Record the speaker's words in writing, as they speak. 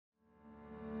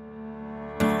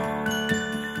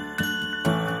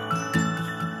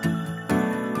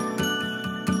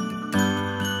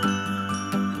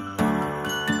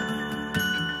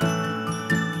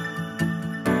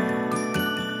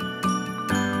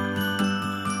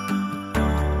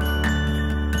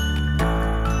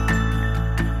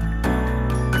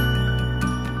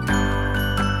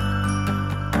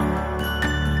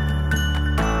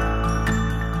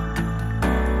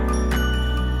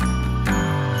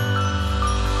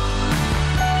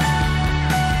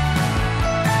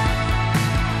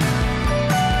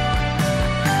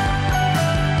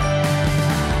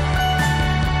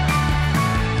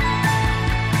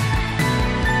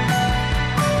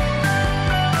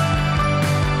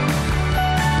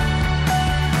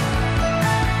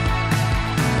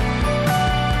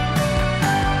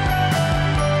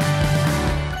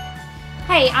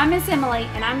I'm Miss Emily,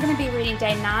 and I'm going to be reading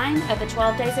day 9 of the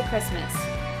 12 Days of Christmas.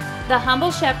 The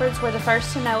humble shepherds were the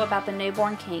first to know about the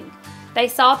newborn king. They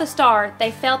saw the star,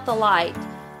 they felt the light,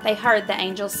 they heard the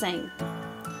angels sing.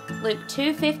 Luke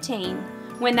 2:15.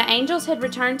 When the angels had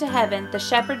returned to heaven, the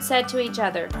shepherds said to each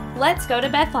other, "Let's go to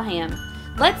Bethlehem.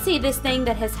 Let's see this thing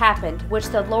that has happened, which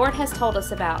the Lord has told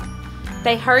us about."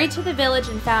 They hurried to the village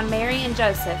and found Mary and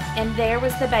Joseph, and there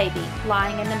was the baby,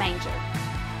 lying in the manger.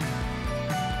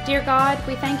 Dear God,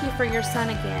 we thank you for your Son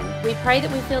again. We pray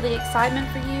that we feel the excitement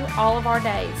for you all of our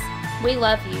days. We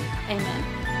love you.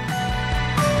 Amen.